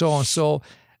industry and so on. So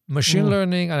machine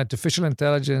learning and artificial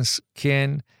intelligence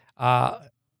can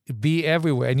be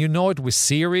everywhere. And you know it with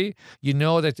Siri. You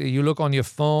know that you look on your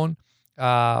phone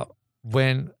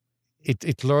when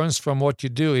it learns from what you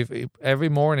do. If every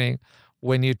morning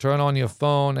when you turn on your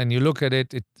phone and you look at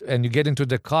it and you get into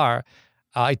the car,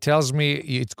 it tells me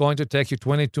it's going to take you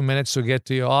 22 minutes to get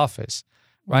to your office,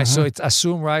 right? So it's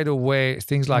assumed right away,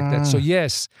 things like that. So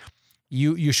yes,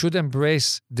 you should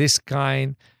embrace this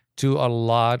kind to a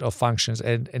lot of functions.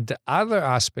 And the other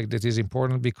aspect that is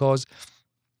important, because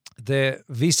the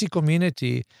VC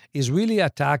community is really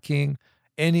attacking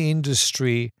any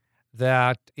industry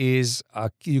that is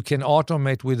you can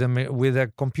automate with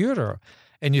a computer.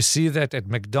 And you see that at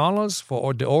McDonald's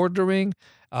for the ordering,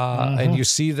 and you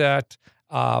see that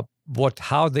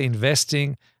how they're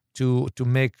investing to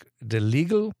make the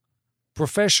legal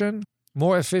profession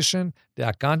more efficient, the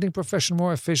accounting profession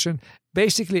more efficient.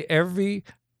 Basically, every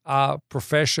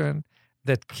profession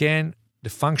that the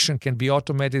function can be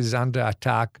automated is under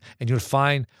attack, and you'll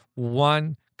find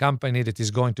one company that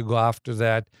is going to go after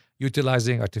that,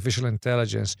 utilizing artificial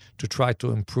intelligence to try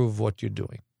to improve what you're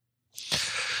doing.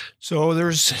 So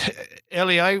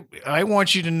Eli, I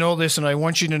want you to know this, and I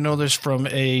want you to know this from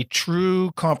a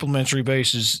true complimentary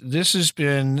basis. This has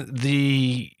been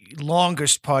the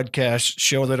longest podcast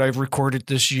show that I've recorded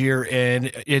this year,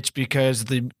 and it's because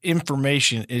the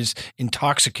information is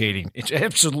intoxicating. It's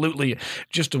absolutely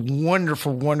just a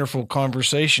wonderful, wonderful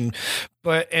conversation.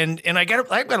 But I've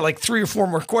got like 3 or 4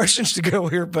 more questions to go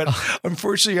here, but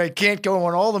unfortunately I can't go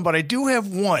on all of them. But I do have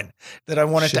one that I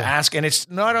wanted to ask, and it's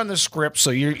not on the script,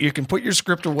 so you can put your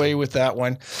script away with that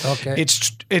one. Okay.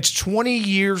 It's 20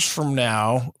 years from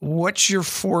now. What's your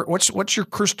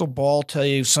crystal ball tell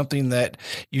you something that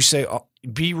you say, oh,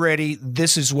 be ready,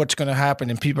 this is what's going to happen,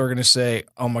 and people are going to say,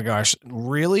 oh my gosh,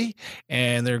 really?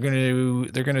 And they're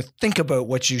going to think about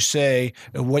what you say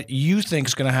and what you think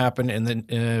is going to happen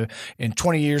in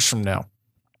 20 years from now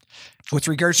with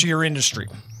regards to your industry.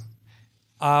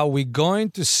 Are we going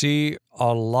to see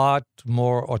a lot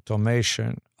more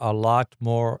automation, a lot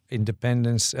more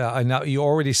independence? Now you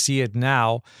already see it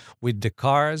now with the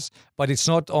cars, but it's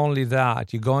not only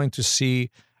that. You're going to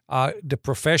see the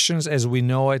professions as we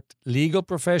know it, legal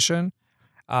profession,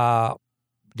 the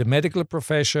medical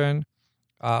profession,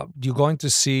 you're going to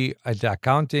see the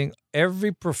accounting.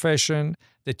 Every profession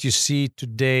that you see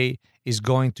today is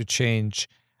going to change.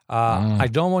 I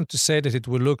don't want to say that it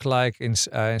will look like in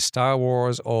Star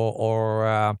Wars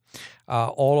or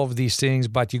all of these things,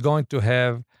 but you're going to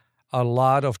have a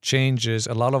lot of changes,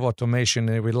 a lot of automation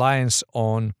and reliance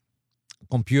on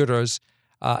computers,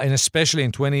 and especially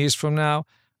in 20 years from now,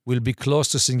 will be close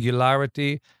to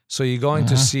singularity. So you're going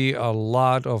to see a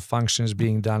lot of functions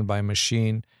being done by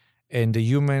machine, and the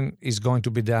human is going to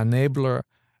be the enabler.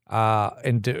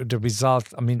 And the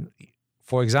result, I mean,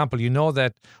 for example, you know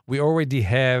that we already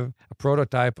have a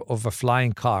prototype of a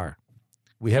flying car.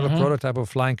 We have a prototype of a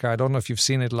flying car. I don't know if you've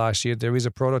seen it last year. There is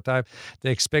a prototype.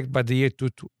 They expect by the year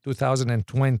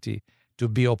 2020 to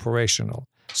be operational.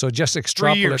 So just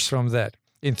extrapolate from that.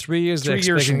 In 3 years, they're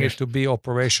expecting it to be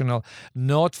operational,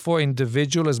 not for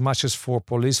individual as much as for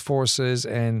police forces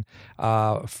and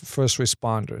first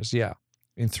responders. Yeah,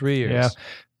 in 3 years. Yeah.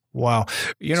 Wow.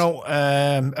 You know,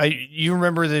 you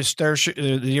remember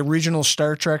the original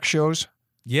Star Trek shows?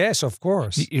 Yes, of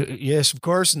course. Yes, of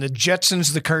course. And the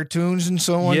Jetsons, the cartoons and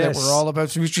so on that were all about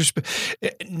future space.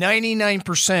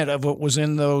 99% of what was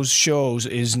in those shows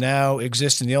is now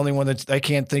existing. The only one that I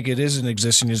can't think it isn't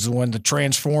existing is the one, the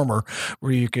Transformer,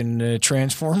 where you can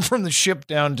transform from the ship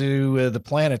down to the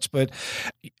planets. But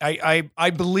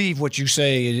I believe what you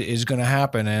say is going to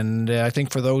happen. And I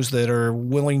think for those that are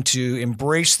willing to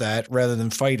embrace that rather than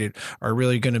fight it are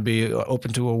really going to be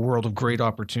open to a world of great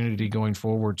opportunity going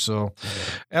forward. So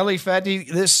Eli Fathi,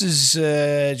 this has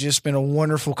just been a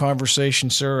wonderful conversation,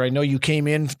 sir. I know you came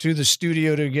in to the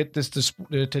studio to get this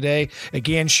today.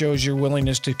 Again, shows your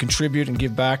willingness to contribute and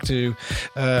give back to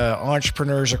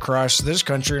entrepreneurs across this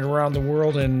country and around the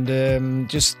world. And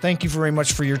just thank you very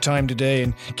much for your time today,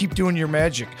 and keep doing your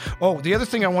magic. Oh, the other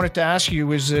thing I wanted to ask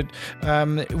you is that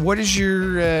what is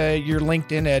your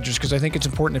LinkedIn address? Because I think it's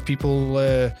important that people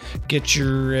get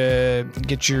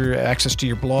your access to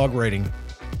your blog writing.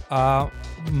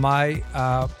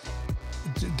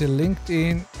 The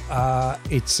LinkedIn,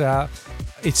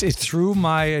 it's through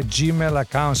my Gmail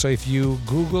account. So if you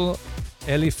Google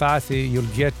Eli Fathi, you'll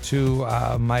get to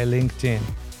my LinkedIn.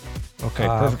 Okay,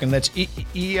 perfect. And that's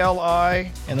Eli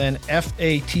and then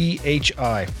Fathi.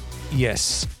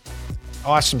 Yes.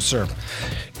 Awesome, sir.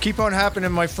 Keep on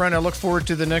happening, my friend. I look forward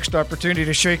to the next opportunity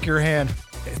to shake your hand.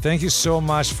 Thank you so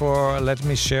much for letting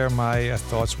me share my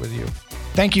thoughts with you.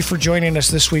 Thank you for joining us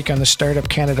this week on the Startup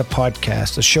Canada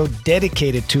podcast, a show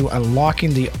dedicated to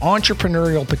unlocking the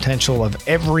entrepreneurial potential of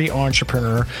every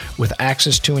entrepreneur with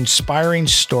access to inspiring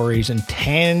stories and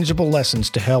tangible lessons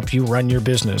to help you run your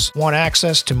business. Want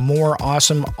access to more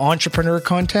awesome entrepreneur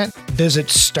content? Visit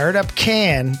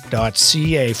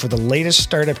startupcan.ca for the latest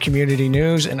startup community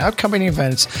news and upcoming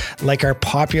events like our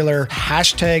popular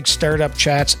hashtag startup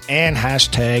chats and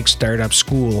hashtag startup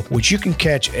school, which you can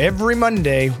catch every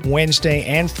Monday, Wednesday,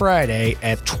 and Friday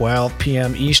at 12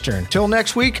 p.m. Eastern. Till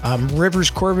next week, I'm Rivers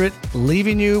Corbett,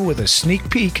 leaving you with a sneak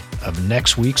peek of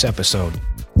next week's episode.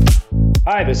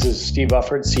 Hi, this is Steve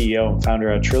Ufford, CEO and founder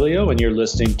at Trilio, and you're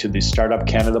listening to the Startup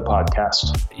Canada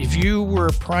podcast. If you were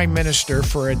prime minister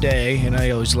for a day, and I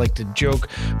always like to joke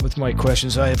with my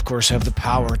questions, I, of course, have the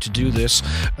power to do this,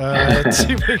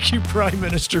 to make you prime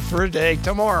minister for a day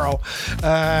tomorrow.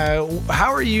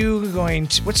 How are you going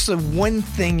to, what's the one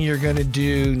thing you're going to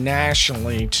do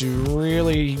nationally to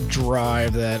really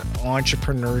drive that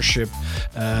entrepreneurship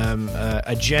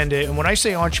agenda? And when I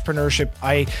say entrepreneurship,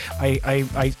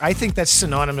 I think that's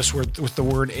synonymous with the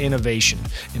word innovation,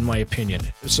 in my opinion.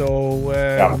 So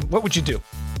what would you do?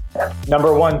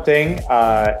 Number one thing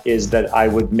is that I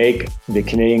would make the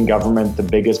Canadian government the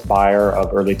biggest buyer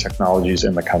of early technologies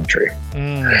in the country.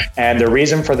 And the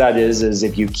reason for that is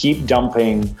if you keep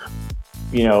dumping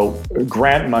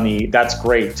grant money, that's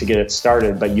great to get it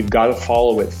started, but you've got to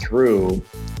follow it through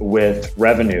with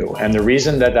revenue. And the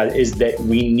reason that is that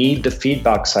we need the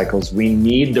feedback cycles. We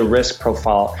need the risk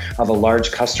profile of a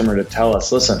large customer to tell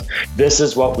us, listen, this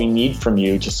is what we need from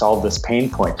you to solve this pain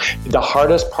point. The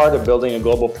hardest part of building a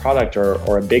global product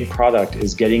or a big product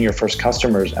is getting your first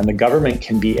customers. And the government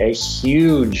can be a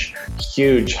huge,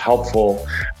 huge helpful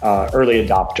early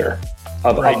adopter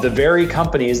of the very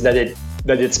companies that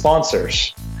it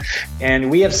sponsors.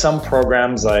 And we have some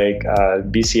programs like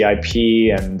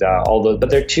BCIP and all those, but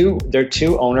they're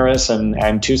too onerous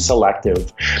and too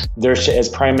selective. As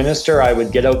Prime Minister, I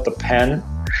would get out the pen.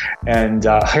 And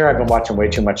here I've been watching way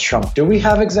too much Trump. Do we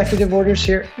have executive orders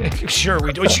here? Sure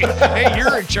we do. Hey,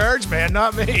 you're in charge, man,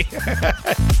 not me.